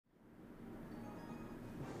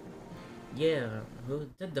Yeah, who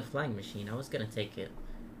did the flying machine? I was gonna take it,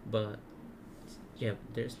 but yeah,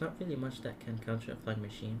 there's not really much that can counter a flying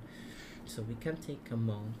machine. So we can take a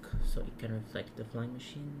monk, so it can reflect the flying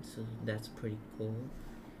machine. So that's pretty cool.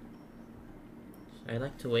 I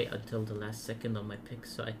like to wait until the last second on my pick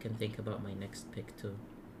so I can think about my next pick too.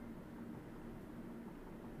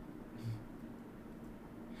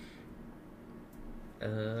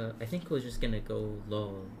 I think we're just gonna go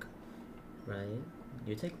log, right?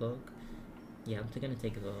 You take log. Yeah, I'm gonna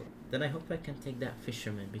take log. Then I hope I can take that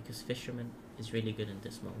fisherman because fisherman is really good in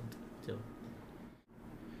this mode too.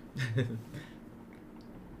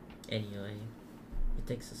 Anyway, it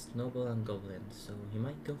takes a snowball and goblin, so he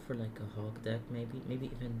might go for like a hog deck, maybe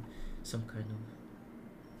even some kind of,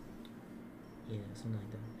 yeah, something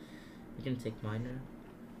like that. We're gonna take miner,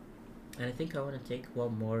 and I think I want to take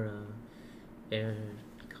one more air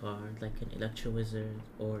card, like an Electro Wizard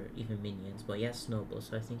or even minions. But yeah, snowball,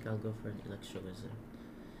 so I think I'll go for an Electro Wizard.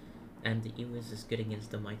 And the Ewiz is good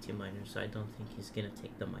against the Mighty Miner, so I don't think he's gonna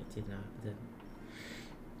take the Mighty now. Then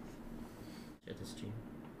share the stream.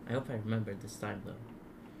 I hope I remember this time though.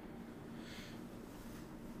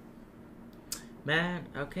 Man,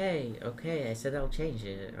 okay, I said I'll change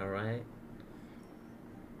it, alright?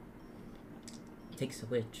 Takes a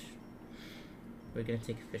witch. We're gonna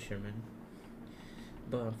take a fisherman.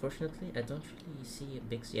 But unfortunately, I don't really see a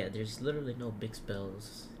big. Yeah, there's literally no big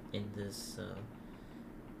spells in this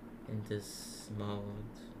mode.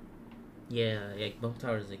 Yeah, yeah, bomb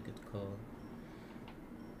tower is a good call.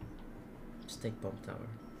 Just take bomb tower.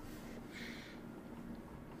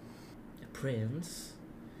 A prince.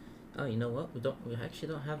 Oh, you know what? We actually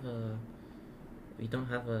don't have a. We don't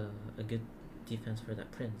have a good defense for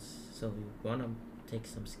that prince. So we wanna take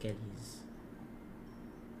some skellies.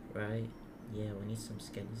 Right? Yeah, we need some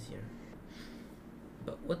skellies here.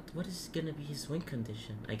 But what is gonna be his win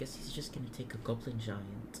condition? I guess he's just gonna take a goblin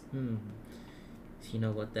giant. You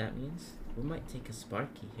know what that means? We might take a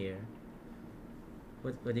Sparky here.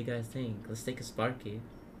 What do you guys think? Let's take a Sparky.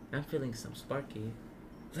 I'm feeling some Sparky.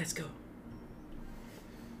 Let's go.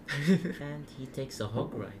 And he takes a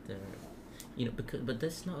Hog Rider. You know, but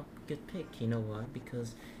that's not a good pick. You know why?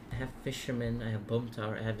 Because I have Fisherman, I have Bomb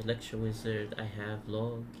Tower, I have Electro Wizard, I have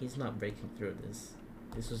Log. He's not breaking through this.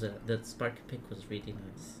 The Sparky pick was really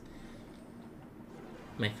nice.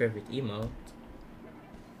 My favorite emote.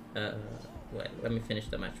 Wait, let me finish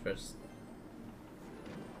the match first.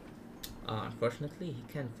 Unfortunately, he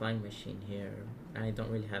can't flying machine here. I don't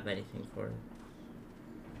really have anything for it.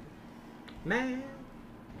 Man!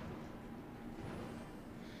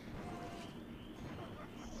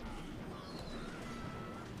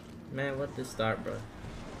 Man, what the start, bro?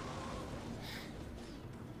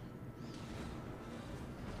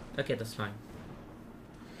 Okay, that's fine.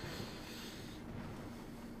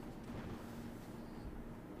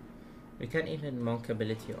 We can't even monk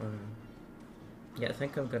ability or... Yeah, I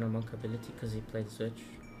think I'm gonna monk ability because he played switch.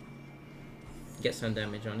 Get some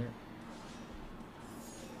damage on it.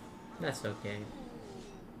 That's okay.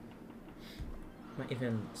 Might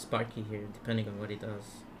even Sparky here, depending on what he does.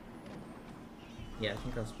 Yeah, I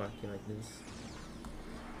think I'll Sparky like this.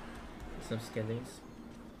 Some skellies.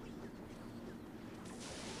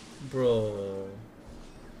 Bro.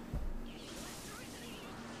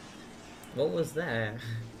 What was that?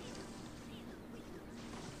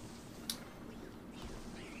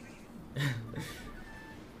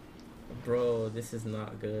 Bro, this is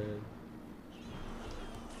not good.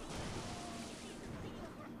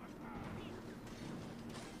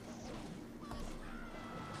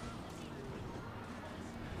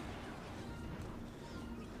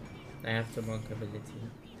 I have to monk ability.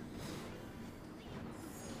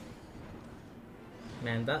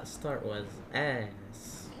 Man, that start was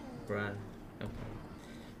ass, bruh. Okay.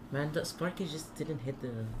 Man, that Sparky just didn't hit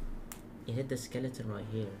the... It hit the skeleton right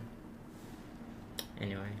here.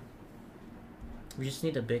 Anyway. We just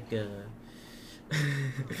need a big,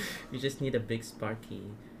 we just need a big Sparky.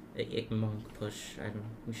 A monk push. I don't...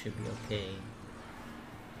 We should be okay.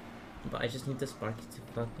 But I just need the Sparky to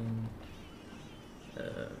fucking...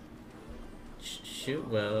 shoot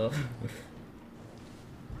well.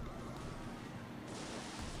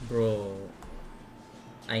 Bro,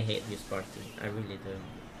 I hate this party. I really do.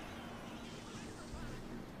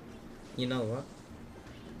 You know what?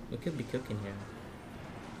 We could be cooking here.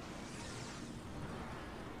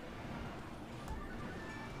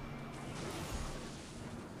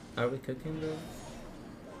 Are we cooking though?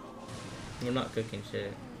 We're not cooking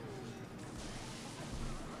shit.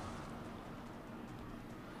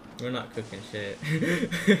 We're not cooking shit.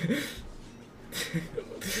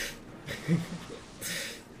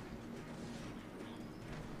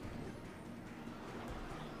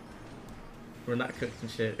 We're not cooking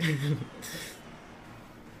shit.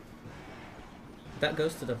 That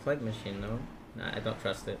goes to the flag machine, no? Nah, I don't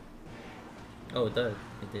trust it. Oh, it does.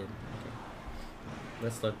 It did. Okay.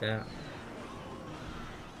 Let's look that.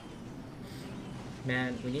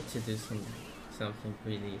 Man, we need to do something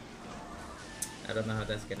really. I don't know how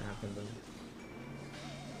that's gonna happen though.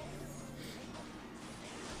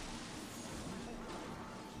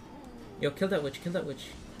 Yo, kill that witch, kill that witch,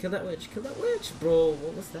 kill that witch, kill that witch, bro.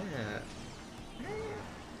 What was that?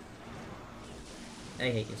 I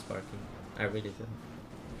hate you, Sparky. I really do.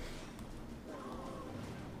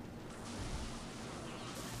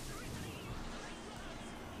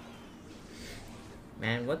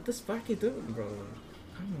 Man, what the Sparky doing, bro?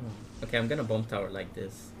 Come on. Okay, I'm gonna bomb tower like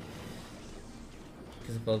this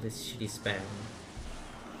because of all this shitty spam.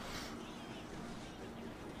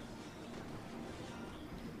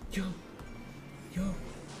 Yo, yo,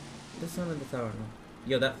 there's someone in the tower now.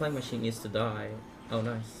 Yo, that flying machine needs to die. Oh,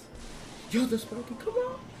 nice. Yo, the Sparky, come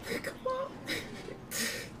on, come on.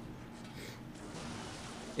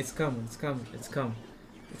 It's coming, it's coming, it's coming,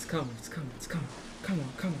 it's coming, it's coming, it's coming. Come on,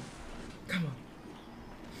 come on, come on.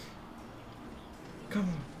 Come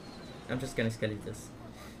on. I'm just gonna skelly this.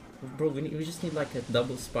 Bro, we just need like a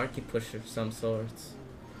double Sparky push of some sort.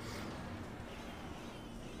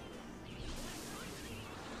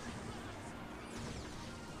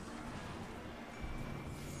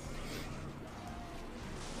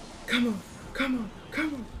 Come on, come on,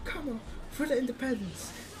 come on, come on. For the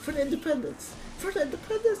independence. For the independence. For the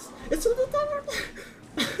independence. It's on the tower.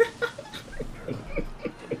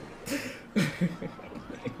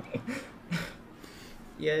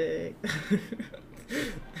 Yay.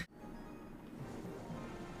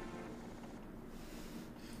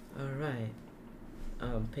 Alright.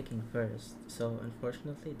 Picking first. So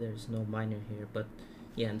unfortunately there's no miner here, but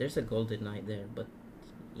yeah, and there's a golden knight there, but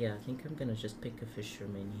yeah, I think I'm gonna just pick a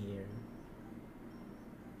fisherman here.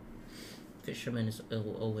 Fisherman is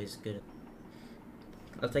always good.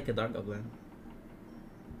 I'll take a dark goblin.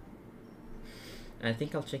 And I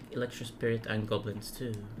think I'll check electro spirit and goblins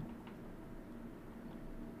too.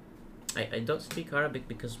 I don't speak Arabic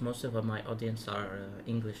because most of my audience are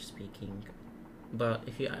English speaking. But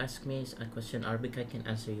if you ask me a question in Arabic, I can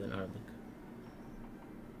answer you in Arabic.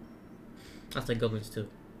 I'll take goblins too.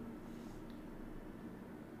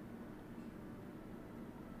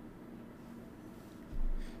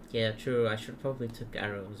 Yeah, true. I should probably took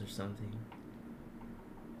arrows or something.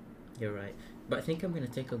 You're right. But I think I'm gonna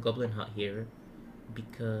take a goblin hut here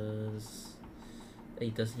because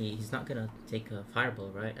he's not gonna take a fireball,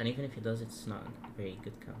 right? And even if he does, it's not a very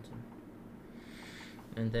good counter.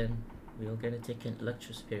 And then we're gonna take an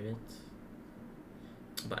electro spirit.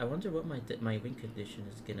 But I wonder what my win condition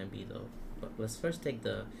is gonna be though. But let's first take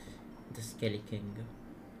the Skelly King.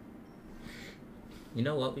 You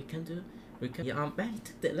know what we can do? We can man, he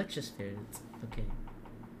took the electro spirit. Okay.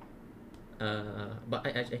 But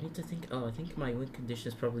I need to think. Oh, I think my win condition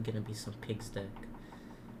is probably gonna be some pigs deck.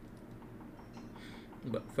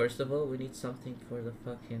 But first of all, we need something for the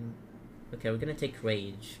fucking. Okay, we're gonna take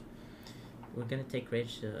rage. We're gonna take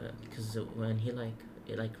rage because when he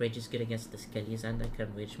like rage is good against the skellies, and I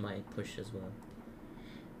can rage my push as well.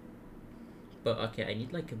 But okay, I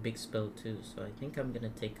need like a big spell too, so I think I'm gonna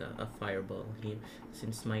take a fireball here,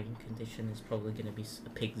 since my condition is probably gonna be a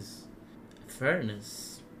pig's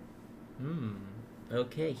furnace.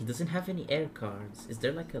 Okay, he doesn't have any air cards. Is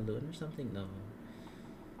there like a loon or something? No.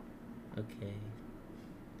 Okay.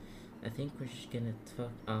 I think we're just gonna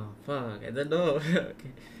fuck. Oh fuck! I don't know.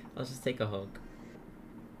 Okay, I'll just take a hog.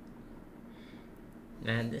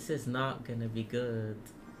 Man, this is not gonna be good.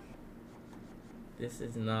 This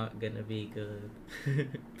is not gonna be good.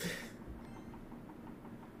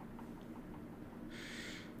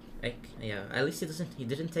 Yeah, at least he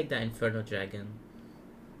didn't take that Inferno Dragon.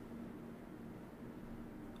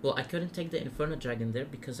 Well, I couldn't take the Inferno Dragon there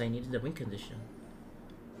because I needed the win condition.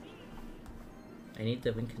 I need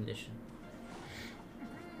the win condition.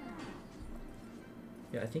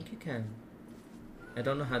 Yeah, I think you can. I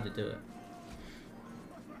don't know how to do it.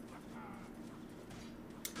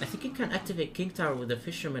 I think you can activate King Tower with a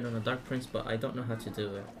Fisherman on a Dark Prince, but I don't know how to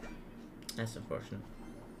do it. That's unfortunate.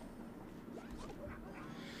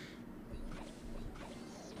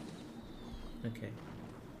 Okay.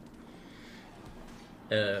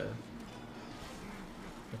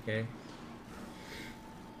 Okay.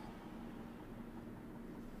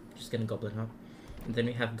 Just gonna Goblin Hop. And then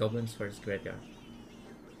we have Goblins for his graveyard.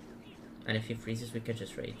 And if he freezes, we can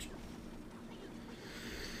just Rage.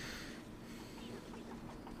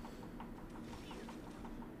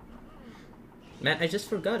 Man, I just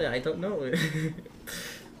forgot it. I don't know.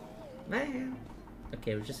 Ah.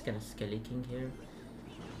 Okay, we're just gonna Skelly King here.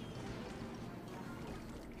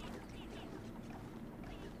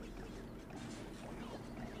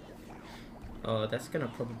 Oh, that's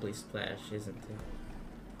gonna probably splash, isn't it?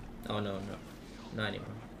 Oh no, no. Not anymore.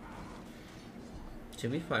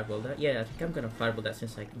 Should we fireball that? Yeah, I think I'm gonna fireball that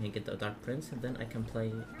since I can get the Dark Prince, and then I can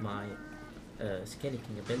play my Skelly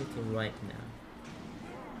King ability right now.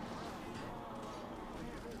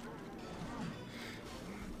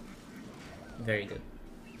 Very good.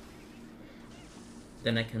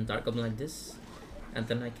 Then I can Dark Goblin like this, and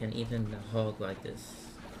then I can even hog like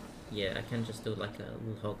this. Yeah, I can just do like a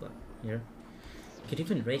little hog like here. You could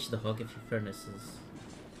even rage the hog if he furnaces.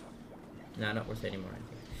 Nah, not worth it anymore, I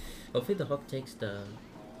think. Hopefully the hog takes the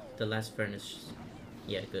last furnace.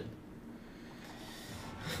 Yeah, good.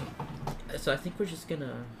 So I think we're just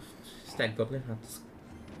gonna stack Goblin Huts.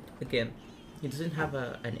 Again, he doesn't have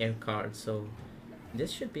an air card, so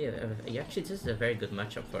this should be actually this is a very good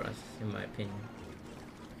matchup for us, in my opinion.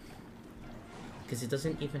 Because it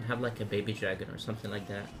doesn't even have like a baby dragon or something like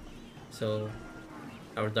that. So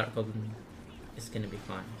our Dark Goblin is gonna be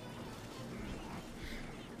fine.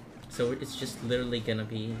 So it's just literally gonna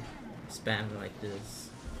be spam like this.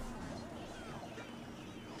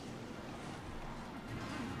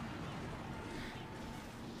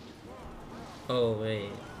 Oh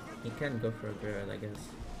wait, he can go for a bird, I guess.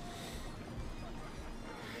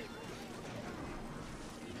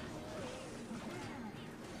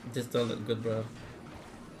 This don't look good, bro.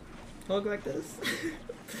 Hog like this.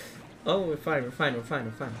 Oh, we're fine, we're fine, we're fine,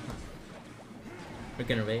 we're fine. We're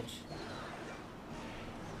gonna rage.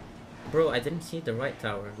 Bro, I didn't see the right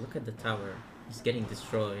tower. Look at the tower. He's getting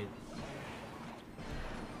destroyed.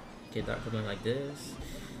 Okay, Dark Goblin like this.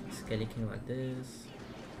 Skelly King like this.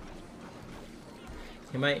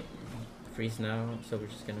 He might freeze now, so we're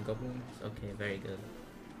just gonna Goblins. Okay, very good.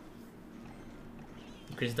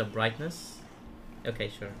 Increase the brightness. Okay,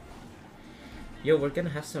 sure. Yo, we're gonna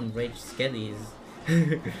have some Rage Skellies.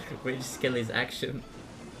 Rage Skellies action.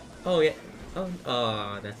 Oh, yeah.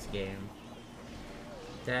 Oh, that's game.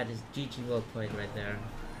 That is GG well played right there.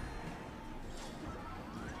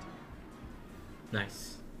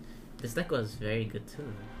 Nice. This deck was very good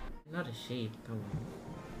too. Not a sheep, come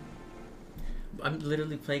on. I'm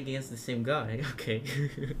literally playing against the same guy. Okay.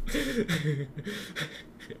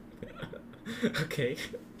 Okay.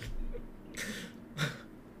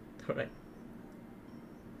 Alright.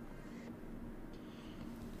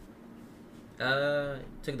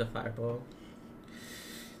 Took the fireball.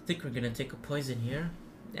 I think we're gonna take a poison here.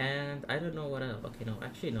 And I don't know what else. Okay, no,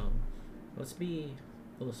 actually no. Let's be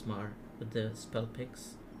a little smart with the spell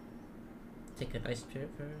picks. Take an Ice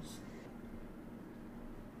Spirit first.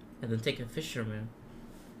 And then take a Fisherman.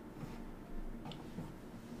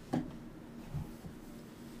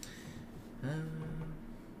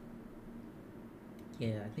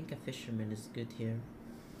 Yeah, I think a Fisherman is good here.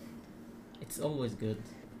 It's always good.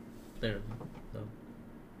 There, though.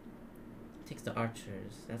 Takes the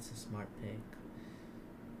Archers. That's a smart pick.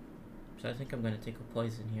 So I think I'm gonna take a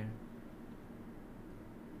poison here.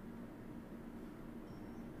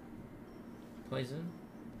 Poison?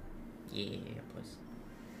 Yeah, poison.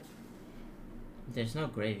 There's no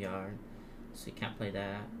graveyard, so you can't play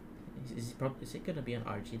that. Is it gonna be an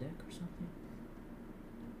RG deck or something?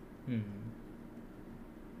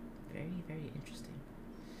 Very, very interesting.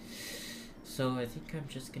 So I think I'm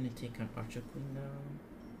just gonna take an Archer Queen now.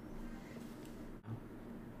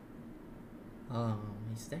 Oh,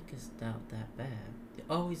 his deck is not that bad.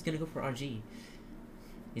 Oh, he's gonna go for RG.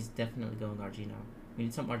 He's definitely going RG now. We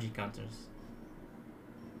need some RG counters.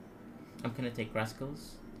 I'm gonna take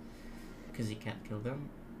Rascals because he can't kill them.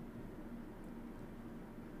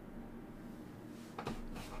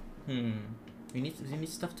 We need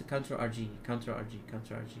stuff to counter RG, counter RG,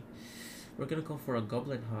 counter RG. We're gonna go for a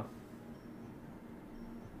Goblin Hut.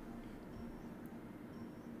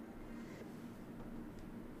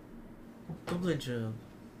 Goblin Drill.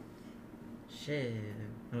 Shit.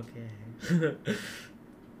 Okay.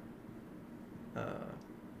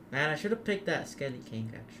 Man, I should have picked that Skelly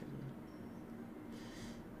King actually.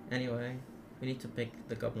 Anyway, we need to pick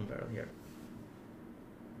the Goblin Barrel here.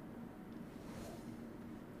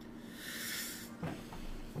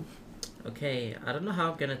 Okay, I don't know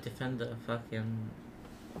how I'm gonna defend the fucking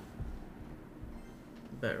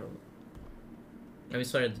barrel. I mean,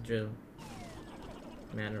 sorry, the drill.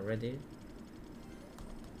 Man, already.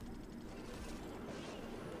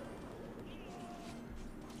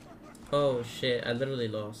 Oh shit, I literally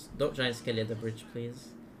lost. Don't giant Skelly at the bridge, please.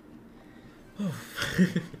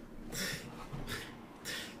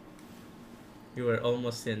 You were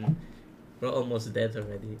almost in. We're almost dead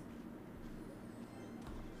already.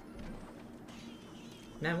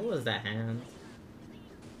 Man, what was that hand?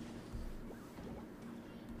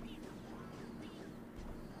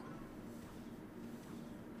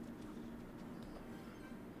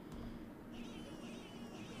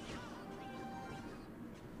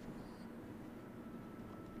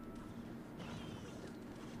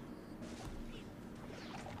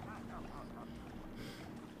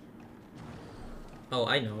 Oh,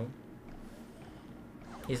 I know.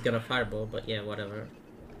 He's gonna fireball, but yeah, whatever.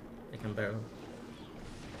 I can barrel.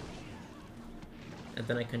 And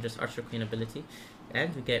then I can just Archer Queen ability.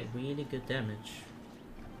 And we get really good damage.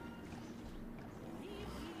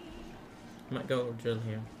 Might go drill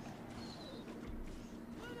here.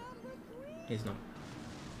 He's not.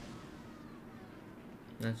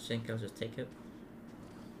 Let's think I'll just take it.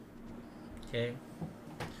 Okay.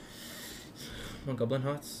 More Goblin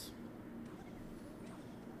Hearts.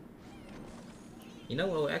 You know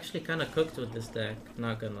what, we actually kinda cooked with this deck,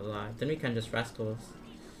 not gonna lie. Then we can just Rascals.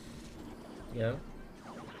 Yeah.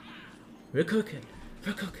 We're cooking!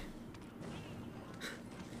 We're cooking!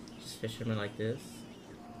 Just Fisherman like this.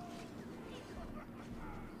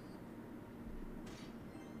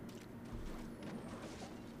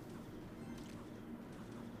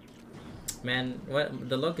 Man, what,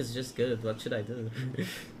 the luck is just good, what should I do?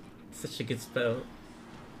 Such a good spell.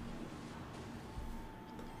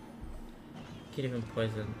 Can't even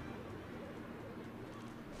poison.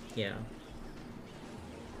 Yeah.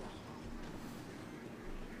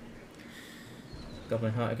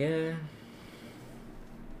 Goblin Heart again.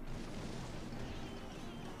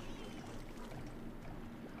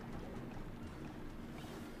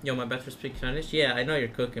 Yo, my bad for speaking Spanish? Yeah, I know you're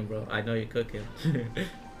cooking, bro. I know you're cooking.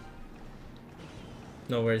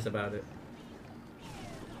 No worries about it.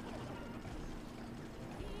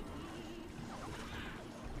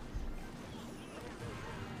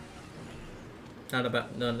 Not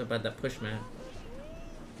about that push, man.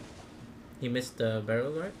 He missed the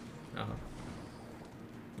barrel, right? Oh.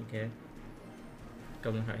 Okay.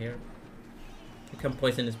 Goblin Heart here. He can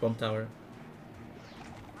poison his bomb tower.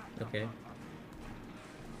 Okay.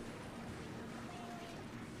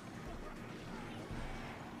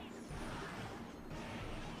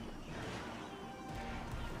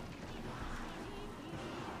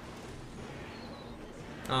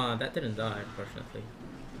 Ah, that didn't die, unfortunately.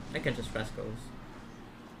 I can just Rascals.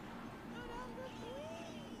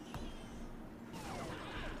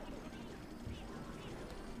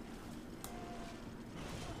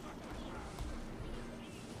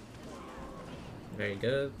 Very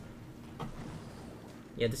good.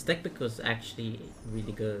 Yeah, this deck pick was actually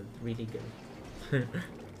really good. Really good.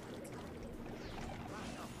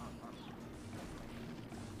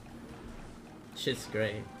 Shit's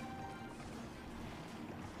great.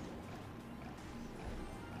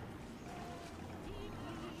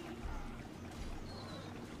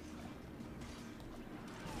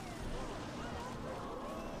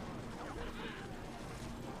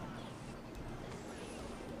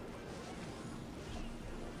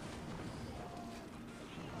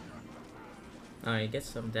 Oh, he gets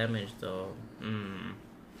some damage though.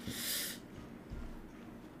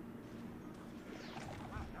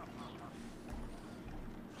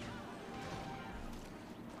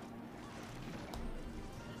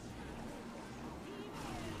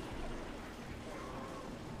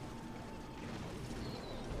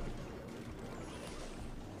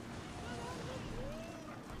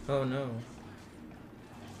 Oh no.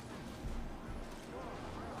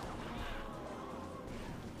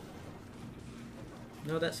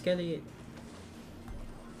 No, that skelly.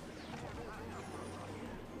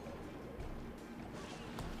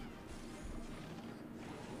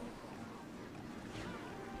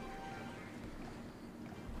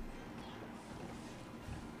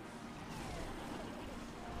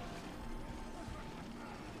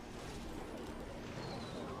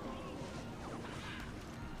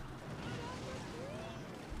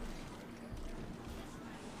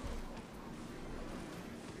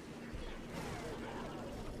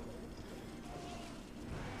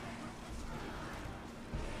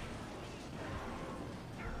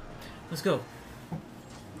 Let's go.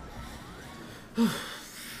 Alright.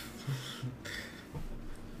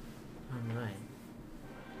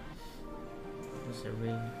 It was a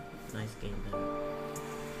really nice game then.